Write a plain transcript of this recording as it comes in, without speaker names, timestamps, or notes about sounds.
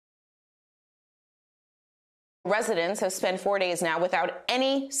Residents have spent 4 days now without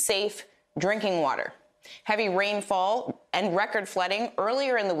any safe drinking water. Heavy rainfall and record flooding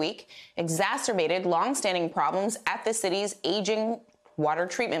earlier in the week exacerbated longstanding problems at the city's aging water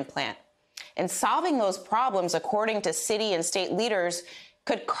treatment plant. And solving those problems, according to city and state leaders,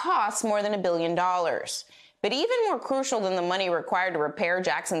 could cost more than $1 billion. But even more crucial than the money required to repair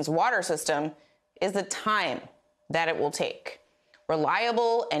Jackson's water system is the time that it will take.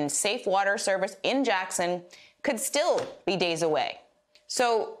 Reliable and safe water service in Jackson could still be days away.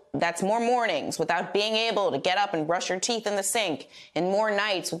 So that's more mornings without being able to get up and brush your teeth in the sink, and more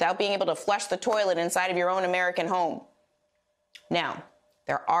nights without being able to flush the toilet inside of your own American home. Now,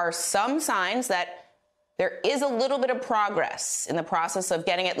 there are some signs that there is a little bit of progress in the process of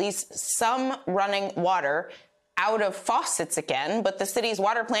getting at least some running water out of faucets again, but the city's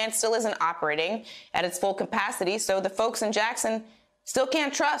water plant still isn't operating at its full capacity, so the folks in Jackson still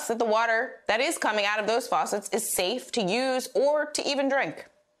can't trust that the water that is coming out of those faucets is safe to use or to even drink.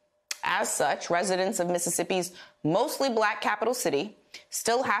 As such, residents of Mississippi's mostly black capital city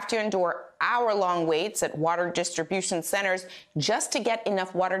still have to endure hour-long waits at water distribution centers just to get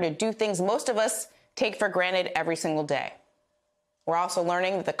enough water to do things most of us take for granted every single day. We're also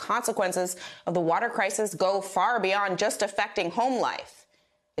learning that the consequences of the water crisis go far beyond just affecting home life.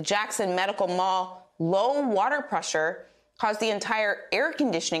 The Jackson Medical Mall low water pressure caused the entire air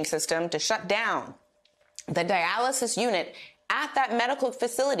conditioning system to shut down. The dialysis unit at that medical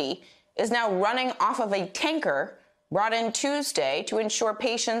facility is now running off of a tanker brought in Tuesday to ensure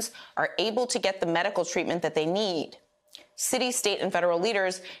patients are able to get the medical treatment that they need. City, state, and federal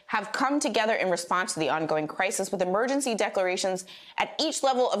leaders have come together in response to the ongoing crisis with emergency declarations at each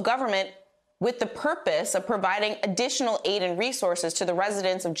level of government with the purpose of providing additional aid and resources to the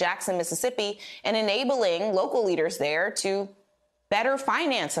residents of Jackson, Mississippi, and enabling local leaders there to better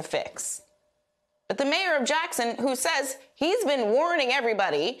finance a fix. But the mayor of Jackson, who says he's been warning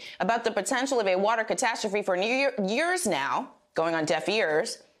everybody about the potential of a water catastrophe for years now, going on deaf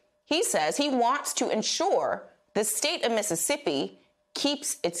ears, he says he wants to ensure the state of Mississippi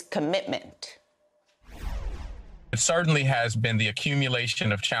keeps its commitment. It certainly has been the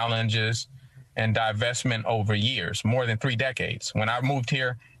accumulation of challenges and divestment over years, more than 3 decades. When I moved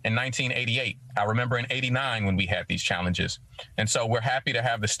here in 1988, I remember in 89 when we had these challenges. And so we're happy to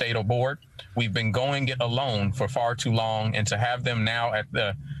have the state aboard. We've been going it alone for far too long, and to have them now at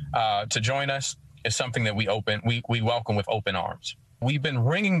the to join us is something that we welcome with open arms. We've been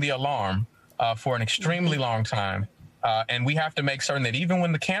ringing the alarm for an extremely long time, and we have to make certain that even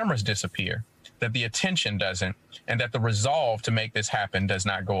when the cameras disappear, that the attention doesn't, and that the resolve to make this happen does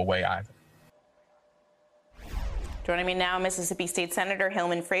not go away either. Joining me now, Mississippi State Senator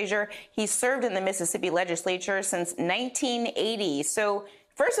Hillman Frazier. He served in the Mississippi legislature since 1980. So,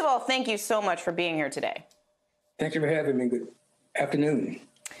 first of all, thank you so much for being here today. Thank you for having me. Good afternoon.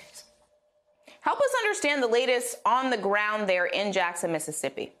 Help us understand the latest on the ground there in Jackson,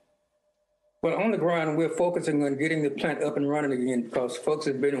 Mississippi. Well, on the ground, we're focusing on getting the plant up and running again because folks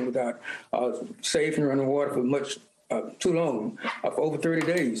have been without safe and running water for too long, for over 30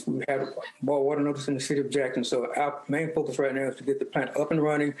 days. We had more water notice in the city of Jackson. So our main focus right now is to get the plant up and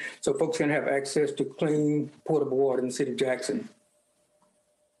running so folks can have access to clean, portable water in the city of Jackson.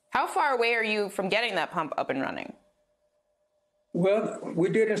 How far away are you from getting that pump up and running? Well, we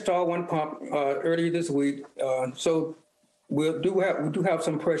did install one pump earlier this week. So we do have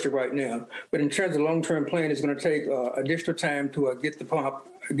some pressure right now. But in terms of long-term plan, it's going to take additional time to get the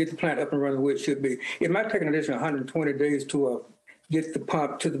plant up and running where it should be. It might take an additional 120 days to get the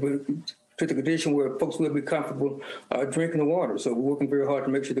pump to the condition where folks will be comfortable drinking the water. So we're working very hard to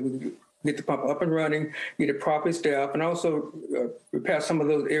make sure that we get the pump up and running, get it properly staffed, and also repair some of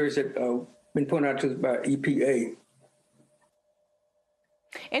those areas that have been put out to us by EPA.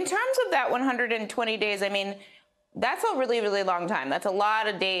 In terms of that 120 days, I mean, that's a really, really long time. That's a lot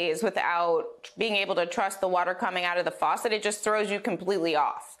of days without being able to trust the water coming out of the faucet. It just throws you completely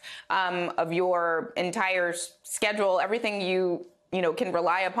off of your entire schedule, everything you can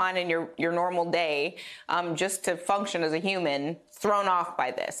rely upon in your normal day just to function as a human, thrown off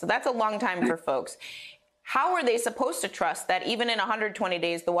by this. So that's a long time for folks. How are they supposed to trust that even in 120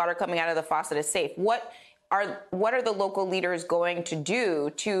 days, the water coming out of the faucet is safe? What are the local leaders going to do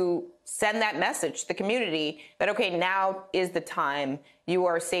to send that message to the community that, okay, now is the time you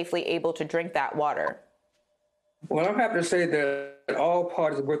are safely able to drink that water? Well, I'm happy to say that all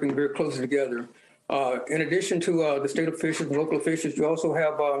parties are working very closely together. In addition to the state officials and local officials, you also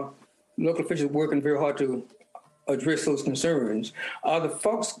have local officials working very hard to address those concerns. The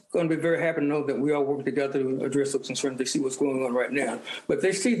folks going to be very happy to know that we are working together to address those concerns. They see what's going on right now. But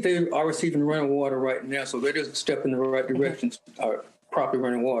they see they are receiving running water right now, so that is a step in the right direction, properly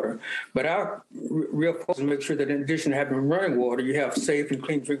running water. But our real focus is to make sure that in addition to having running water, you have safe and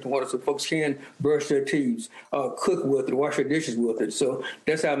clean drinking water so folks can brush their teeth, cook with it, wash their dishes with it. So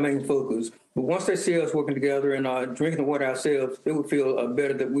that's our main focus. But once they see us working together and drinking the water ourselves, they will feel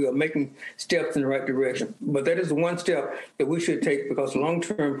better that we are making steps in the right direction. But that is the one step that we should take, because the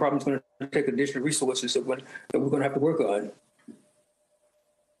long-term problem is going to take additional resources that we're going to have to work on.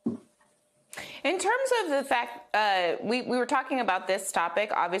 In terms of the fact, we were talking about this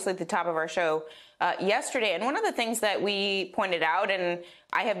topic, obviously at the top of our show yesterday, and one of the things that we pointed out, and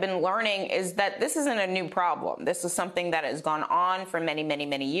I have been learning, is that this isn't a new problem. This is something that has gone on for many, many,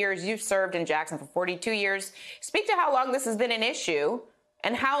 many years. You've served in Jackson for 42 years. Speak to how long this has been an issue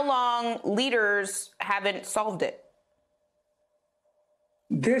and how long leaders haven't solved it.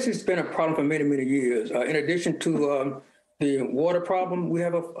 This has been a problem for many, many years. In addition to the water problem, we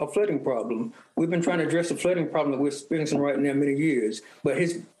have a flooding problem. We've been trying to address the flooding problem that we're experiencing right now many years, but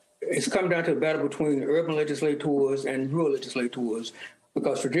it's come down to a battle between urban legislators and rural legislators,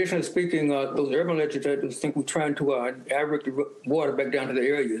 because traditionally speaking, those urban legislators think we're trying to direct the water back down to the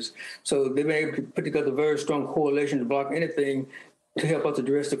areas. So they've been able to put together a very strong coalition to block anything to help us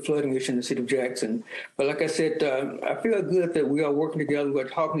address the flooding issue in the city of Jackson. But like I said, I feel good that we are working together. We're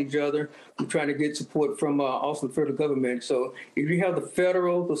talking to each other. We're trying to get support from also the federal government. So if you have the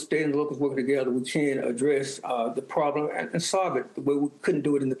federal, the state, and the locals working together, we can address the problem and solve it the way we couldn't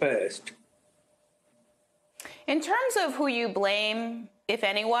do it in the past. In terms of who you blame, if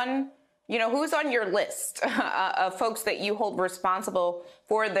anyone, you know, who's on your list of folks that you hold responsible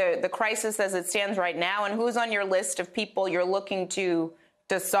for the crisis as it stands right now, and who's on your list of people you're looking to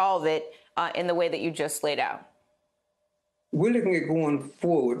solve it in the way that you just laid out? We're looking at going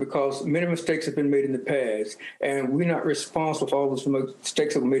forward because many mistakes have been made in the past, and we're not responsible for all those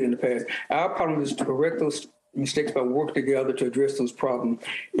mistakes that were made in the past. Our problem is to correct those mistakes by working together to address those problems.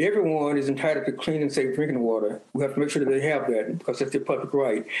 Everyone is entitled to clean and safe drinking water. We have to make sure that they have that because that's their public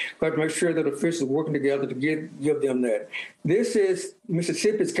right. We have to make sure that officials are working together to give them that. This is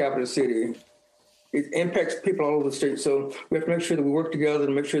Mississippi's capital city. It impacts people all over the state. So we have to make sure that we work together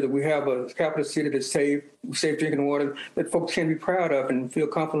to make sure that we have a capital city that's safe drinking water that folks can be proud of and feel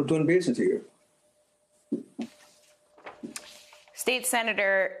confident doing business here. State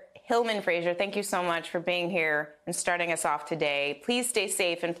Senator Hillman Frazier, thank you so much for being here and starting us off today. Please stay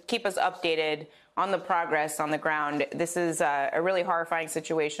safe and keep us updated on the progress on the ground. This is a really horrifying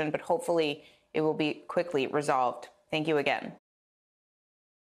situation, but hopefully it will be quickly resolved. Thank you again.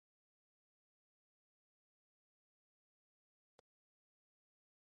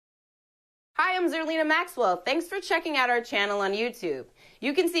 Hi, I'm Zerlina Maxwell. Thanks for checking out our channel on YouTube.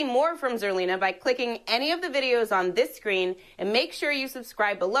 You can see more from Zerlina by clicking any of the videos on this screen, and make sure you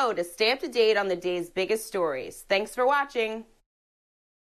subscribe below to stay up to date on the day's biggest stories. Thanks for watching.